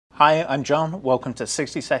Hi, I'm John. Welcome to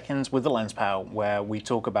 60 Seconds with the Lens Pal, where we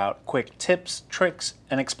talk about quick tips, tricks,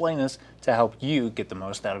 and explainers to help you get the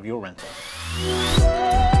most out of your rental.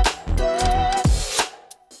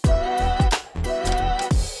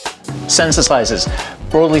 Sensor sizes.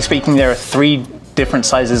 Broadly speaking, there are three different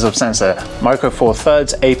sizes of sensor: micro four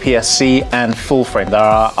thirds, APS-C, and full frame. There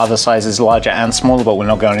are other sizes, larger and smaller, but we're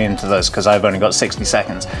not going into those because I've only got 60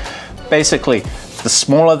 seconds. Basically, the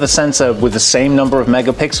smaller the sensor with the same number of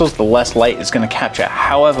megapixels, the less light it's going to capture.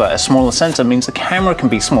 However, a smaller sensor means the camera can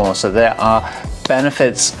be smaller, so there are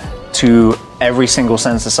benefits to every single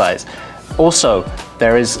sensor size. Also,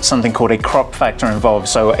 there is something called a crop factor involved.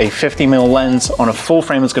 So a 50mm lens on a full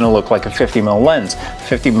frame is going to look like a 50mm lens.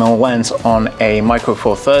 50mm lens on a micro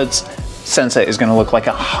four thirds sensor is going to look like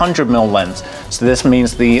a 100mm lens. So this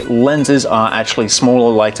means the lenses are actually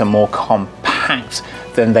smaller, lighter, more compact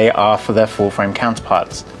than they are for their full frame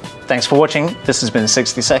counterparts. Thanks for watching. This has been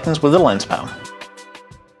 60 Seconds with the Lens Pal.